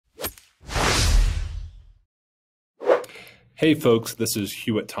Hey folks, this is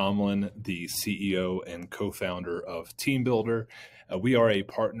Hewitt Tomlin, the CEO and co-founder of TeamBuildr. We are a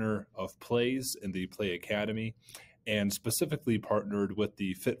partner of PLAE's in the PLAE Academy and specifically partnered with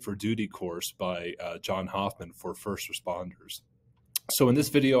the Fit for Duty course by John Hoffman for first responders. So in this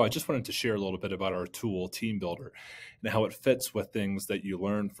video, I just wanted to share a little bit about our tool, TeamBuildr, and how it fits with things that you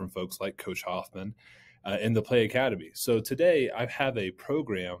learn from folks like Coach Hoffman in the PLAE Academy. So today I have a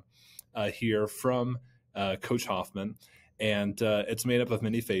program here from Coach Hoffman, and it's made up of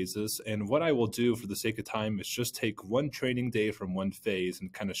many phases. And what I will do for the sake of time is just take one training day from one phase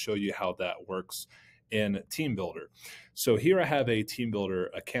and kind of show you how that works in TeamBuildr. So here I have a TeamBuildr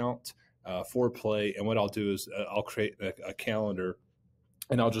account for PLAE, and what I'll do is I'll create a calendar,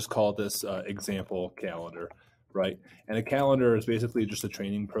 and I'll just call this example calendar, right? And a calendar is basically just a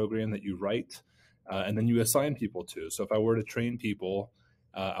training program that you write and then you assign people to. So if I were to train people,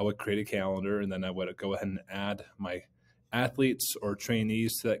 I would create a calendar, and then I would go ahead and add my athletes or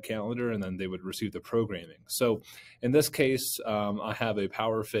trainees to that calendar, and then they would receive the programming. So in this case, I have a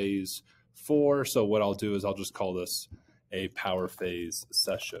power phase 4. So what I'll do is I'll just call this a power phase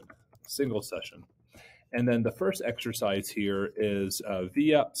session, single session. And then the first exercise here is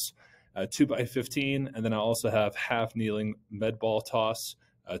V-ups, 2x15. And then I also have half kneeling med ball toss,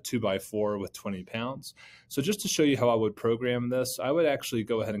 2x4 with 20 pounds. So just to show you how I would program this, I would actually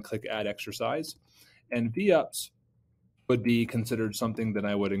go ahead and click add exercise, and V-ups would be considered something that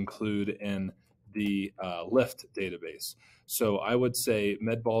I would include in the lift database. So I would say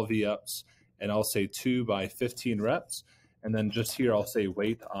med ball V-ups, and I'll say 2x15 reps. And then just here, I'll say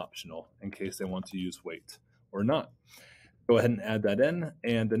weight optional in case they want to use weight or not. Go ahead and add that in.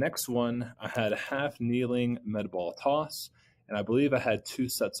 And the next one, I had half kneeling med ball toss. And I believe I had 2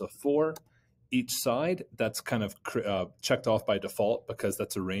 sets of 4 each side. That's kind of checked off by default because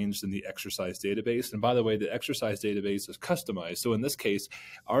that's arranged in the exercise database. And by the way, the exercise database is customized. So in this case,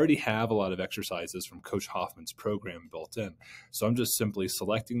 I already have a lot of exercises from Coach Hoffman's program built in. So I'm just simply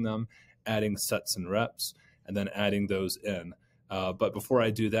selecting them, adding sets and reps, and then adding those in. But before I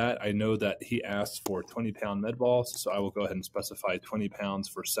do that, I know that he asked for 20-pound med balls. So I will go ahead and specify 20 pounds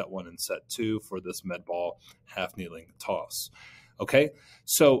for set 1 and set 2 for this med ball half kneeling toss. Okay,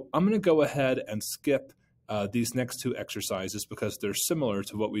 so I'm going to go ahead and skip these next 2 exercises because they're similar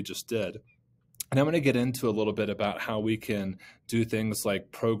to what we just did. And I'm going to get into a little bit about how we can do things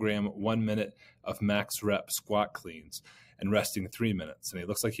like program 1 minute of max rep squat cleans and resting 3 minutes. And it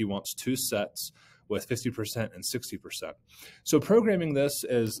looks like he wants 2 sets with 50% and 60%. So programming this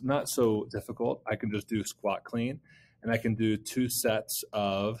is not so difficult. I can just do squat clean, and I can do 2 sets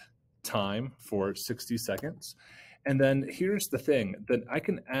of time for 60 seconds. And then here's the thing, that I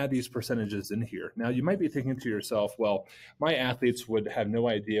can add these percentages in here. Now you might be thinking to yourself, well, my athletes would have no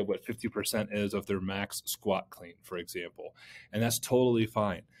idea what 50% is of their max squat clean, for example. And that's totally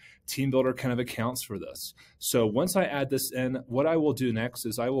fine. TeamBuildr kind of accounts for this. So once I add this in, what I will do next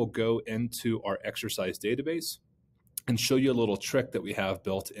is I will go into our exercise database and show you a little trick that we have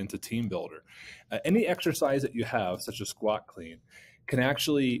built into TeamBuildr. Any exercise that you have, such as squat clean, can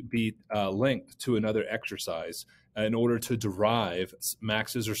actually be linked to another exercise in order to derive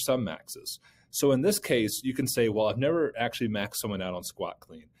maxes or sub maxes. So in this case, you can say, well, I've never actually maxed someone out on squat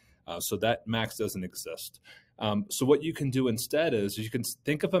clean. So that max doesn't exist. So what you can do instead is you can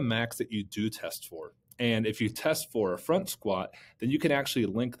think of a max that you do test for. And if you test for a front squat, then you can actually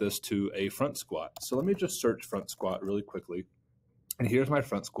link this to a front squat. So let me just search front squat really quickly. And here's my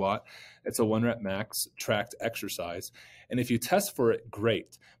front squat. It's a 1 rep max tracked exercise. And if you test for it,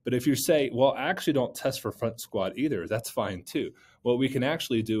 great. But if you say, well, I actually don't test for front squat either, that's fine too. What we can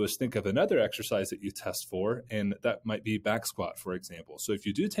actually do is think of another exercise that you test for, and that might be back squat, for example. So if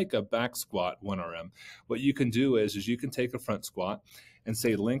you do take a back squat 1RM, what you can do is you can take a front squat and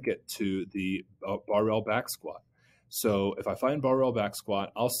say link it to the barbell back squat. So if I find barbell back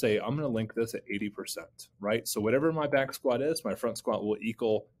squat, I'll say I'm going to link this at 80%, right? So whatever my back squat is, my front squat will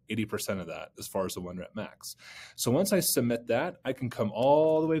equal 80% of that as far as the 1 rep max. So once I submit that, I can come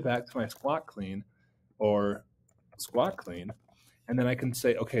all the way back to my squat clean or squat clean, and then I can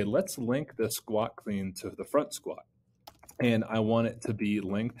say, okay, let's link the squat clean to the front squat. And I want it to be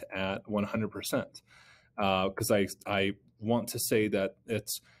linked at 100% because I want to say that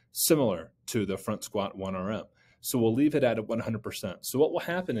it's similar to the front squat 1RM. So we'll leave it at 100%. So what will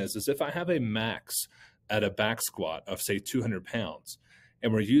happen is if I have a max at a back squat of say 200 pounds,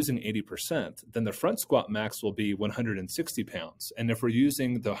 and we're using 80%, then the front squat max will be 160 pounds. And if we're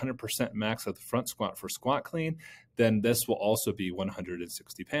using the 100% max of the front squat for squat clean, then this will also be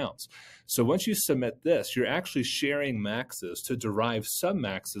 160 pounds. So once you submit this, you're actually sharing maxes to derive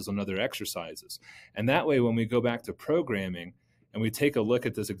sub-maxes on other exercises. And that way, when we go back to programming and we take a look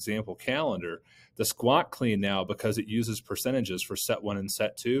at this example calendar, the squat clean now, because it uses percentages for set 1 and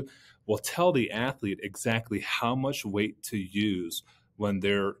set 2, will tell the athlete exactly how much weight to use when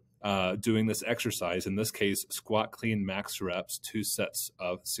they're doing this exercise. In this case, squat clean max reps, 2 sets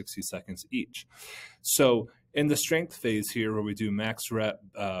of 60 seconds each. So in the strength phase here, where we do max rep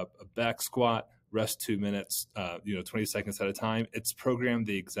back squat, rest 2 minutes, 20 seconds at a time, it's programmed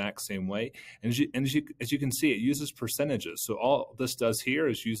the exact same way. And as you can see, it uses percentages. So all this does here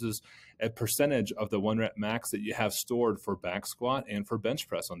is uses a percentage of the 1 rep max that you have stored for back squat and for bench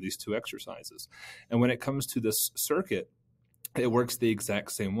press on these 2 exercises. And when it comes to this circuit, it works the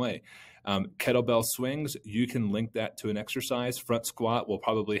exact same way. Kettlebell swings, you can link that to an exercise. Front squat will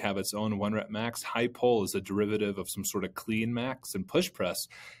probably have its own 1 rep max. High pull is a derivative of some sort of clean max, and push press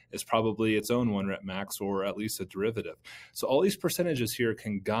is probably its own 1 rep max, or at least a derivative. So all these percentages here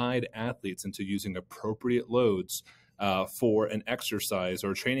can guide athletes into using appropriate loads for an exercise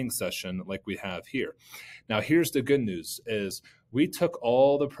or training session like we have here. Now, here's the good news is we took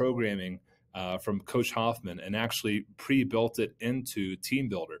all the programming from Coach Hoffman and actually pre-built it into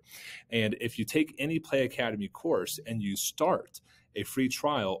TeamBuildr. And if you take any PLAE Academy course and you start a free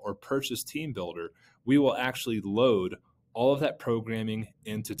trial or purchase TeamBuildr, we will actually load all of that programming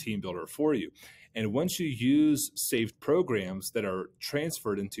into TeamBuildr for you. And once you use saved programs that are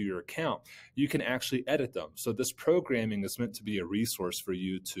transferred into your account, you can actually edit them. So this programming is meant to be a resource for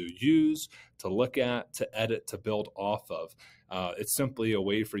you to use, to look at, to edit, to build off of. It's simply a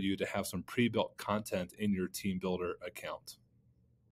way for you to have some pre-built content in your TeamBuildr account.